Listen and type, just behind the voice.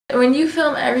When you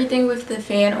film everything with the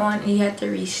fan on and you have to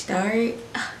restart,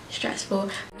 stressful.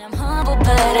 I'm humble, but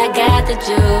I got the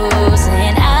juice,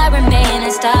 and I remain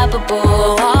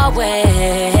unstoppable always.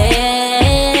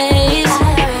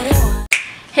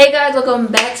 Hey guys, welcome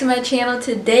back to my channel.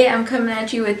 Today I'm coming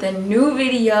at you with a new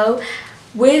video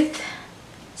with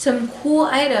some cool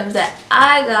items that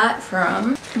I got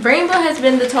from Rainbow. Has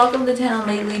been the talk of the town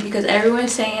lately because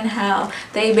everyone's saying how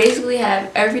they basically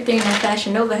have everything that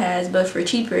Fashion Nova has but for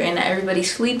cheaper, and that everybody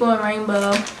sleep on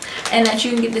Rainbow and that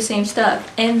you can get the same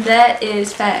stuff, and that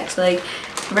is facts. Like,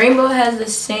 Rainbow has the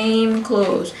same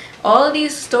clothes. All of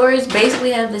these stores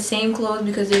basically have the same clothes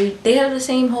because they have the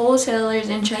same wholesalers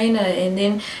in China, and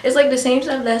then it's like the same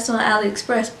stuff that's on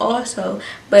AliExpress also,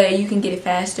 but you can get it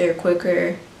faster,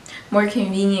 quicker, more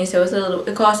convenient, so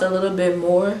it costs a little bit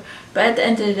more, but at the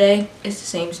end of the day it's the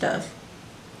same stuff.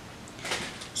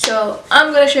 So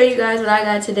I'm gonna show you guys what I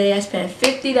got today. I spent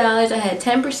 $50. I had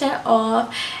 10%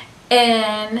 off,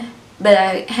 but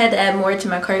I had to add more to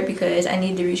my cart because I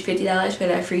need to reach $50 for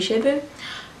that free shipping.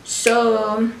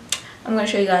 So I'm gonna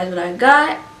show you guys what I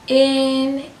got,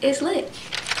 and it's lit.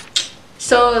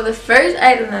 So the first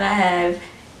item that I have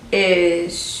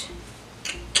is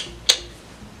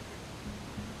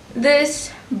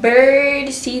this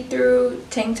bird see-through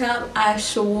tank top. I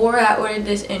swore I ordered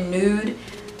this in nude.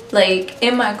 Like,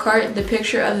 in my cart the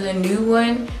picture of the new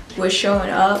one was showing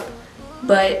up,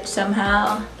 but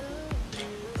somehow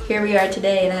here we are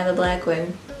today and I have a black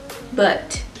one.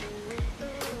 But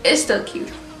it's still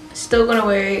cute. Still gonna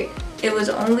wear it. It was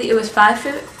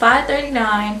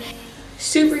 $5.39.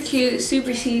 Super cute,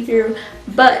 super see-through.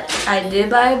 But I did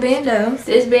buy a bandeau.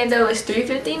 This bandeau is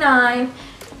 $3.59,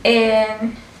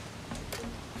 and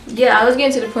yeah, I was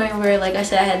getting to the point where, like I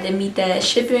said, I had to meet that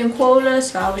shipping quota,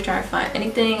 so I was trying to find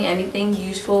anything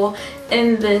useful,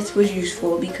 and this was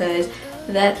useful because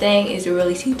that thing is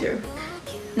really see-through.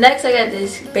 Next, I got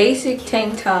this basic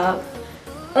tank top.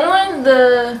 On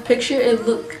the picture it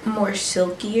looked more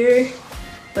silkier,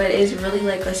 but it's really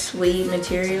like a suede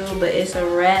material, but it's a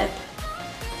wrap.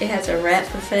 It has a wrap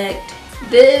effect.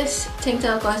 This tank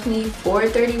top cost me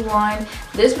 $4.31.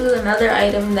 This was another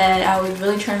item that I was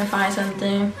really trying to find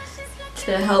something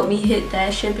to help me hit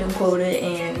that shipping quota,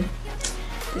 and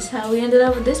this is how we ended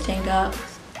up with this tank top.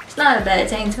 It's not a bad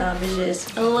tank top, it's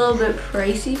just a little bit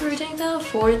pricey for a tank top.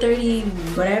 $4.30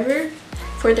 whatever,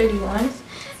 $4.31.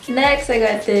 Next, I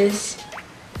got this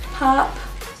pop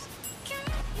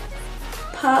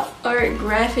art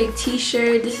graphic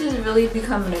t-shirt. This is really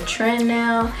becoming a trend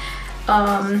now.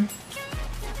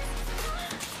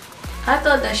 I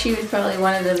thought that she was probably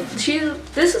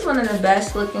this is one of the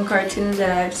best looking cartoons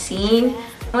that I've seen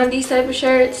on these type of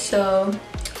shirts, so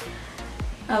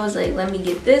I was like, let me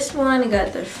get this one. It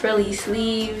got the frilly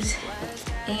sleeves,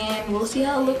 and we'll see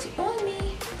how it looks on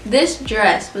me. This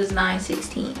dress was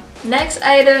 $9.16. Next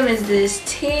item is this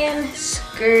tan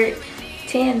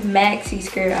maxi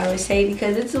skirt, I would say,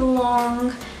 because it's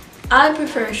long. I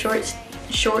prefer short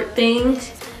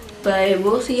things, but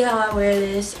we'll see how I wear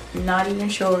this. Not even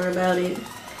sure about it,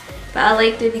 but I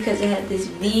liked it because it had this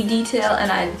V detail,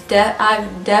 and I've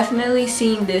definitely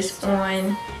seen this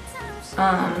on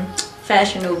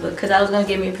Fashion Nova, because I was gonna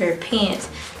get me a pair of pants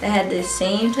that had this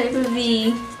same type of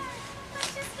V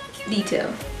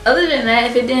detail. Other than that,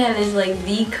 if it didn't have this like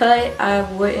V cut, I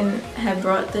wouldn't have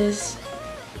brought this,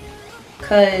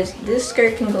 because this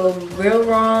skirt can go real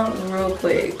wrong real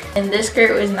quick. And this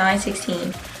skirt was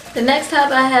 $9.16. The next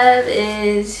top I have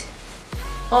is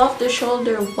off the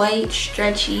shoulder white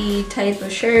stretchy type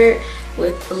of shirt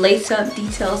with lace up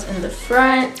details in the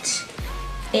front,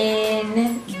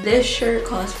 and this shirt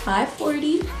cost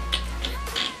 $5.40.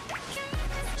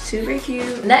 Super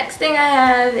cute. Next thing I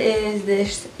have is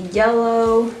this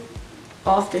yellow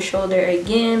off the shoulder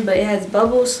again, but it has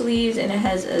bubble sleeves and it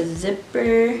has a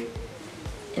zipper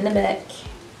in the back.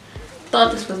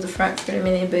 Thought this was the front for a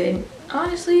minute, but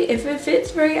honestly, if it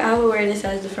fits right, I would wear this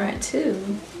as the front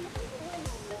too.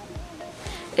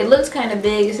 It looks kind of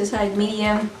big. It's a size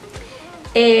medium,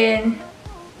 and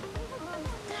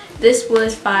this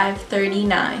was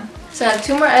 $5.39. So I have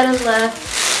two more items left.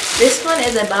 This one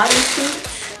is a bodysuit.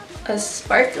 A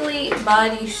sparkly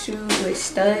bodysuit with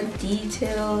stud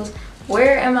details.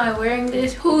 Where am I wearing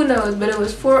this? Who knows, but it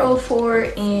was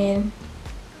 $4.04, and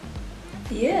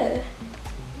yeah,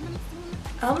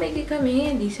 I'll make it come in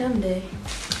handy someday.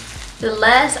 The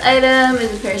last item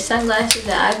is a pair of sunglasses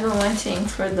that I've been wanting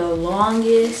for the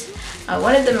longest. I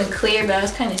wanted them in clear, but I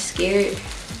was kind of scared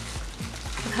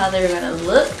of how they were gonna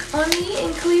look on me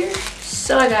in clear,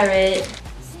 so I got red.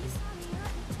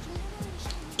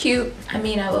 cute. I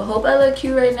mean, I would hope I look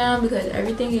cute right now because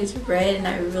everything is red and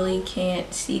I really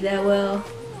can't see that well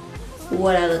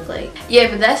what I look like. Yeah,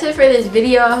 but that's it for this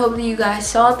video. I hope that you guys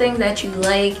saw things that you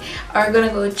like, are gonna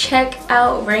go check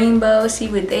out Rainbow, see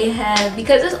what they have,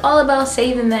 because it's all about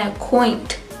saving that coin.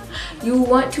 You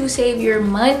want to save your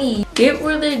money, get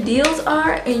where the deals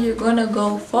are, and you're gonna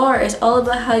go far. It's all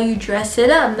about how you dress it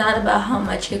up, not about how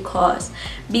much it costs,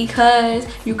 because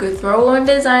you could throw on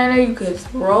designer, you could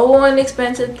throw on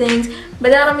expensive things,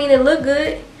 but that don't mean it look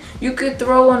good. You could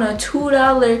throw on a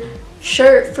 $2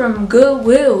 shirt from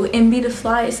Goodwill and be the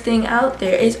flyest thing out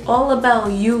there. It's all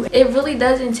about you. It really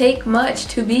doesn't take much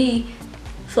to be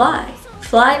fly.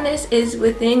 Flyness is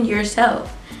within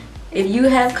yourself. If you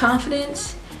have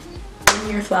confidence, then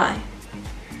you're fly.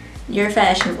 You're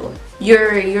fashionable.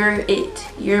 You're it.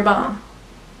 You're bomb.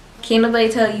 Can't nobody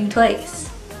tell you twice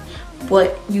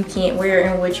what you can't wear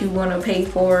and what you want to pay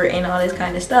for and all this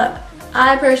kind of stuff.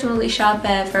 I personally shop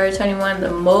at Forever 21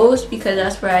 the most because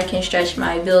that's where I can stretch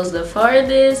my bills the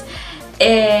farthest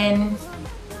and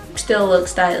still look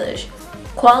stylish.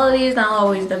 Quality is not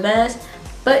always the best,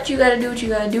 but you gotta do what you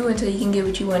gotta do until you can get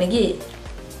what you want to get.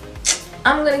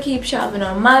 I'm gonna keep shopping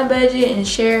on my budget and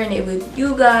sharing it with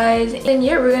you guys, and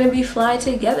yeah, we're gonna be fly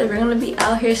together. We're gonna be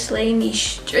out here slaying these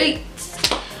streets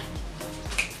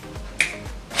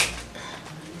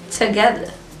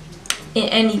together in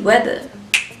any weather.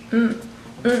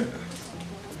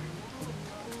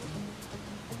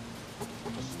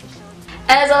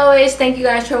 As always, thank you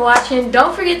guys for watching.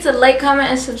 Don't forget to like,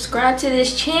 comment, and subscribe to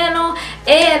this channel,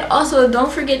 and also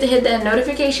don't forget to hit that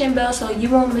notification bell so you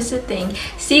won't miss a thing.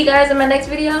 See you guys in my next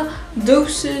video.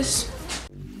 Deuces.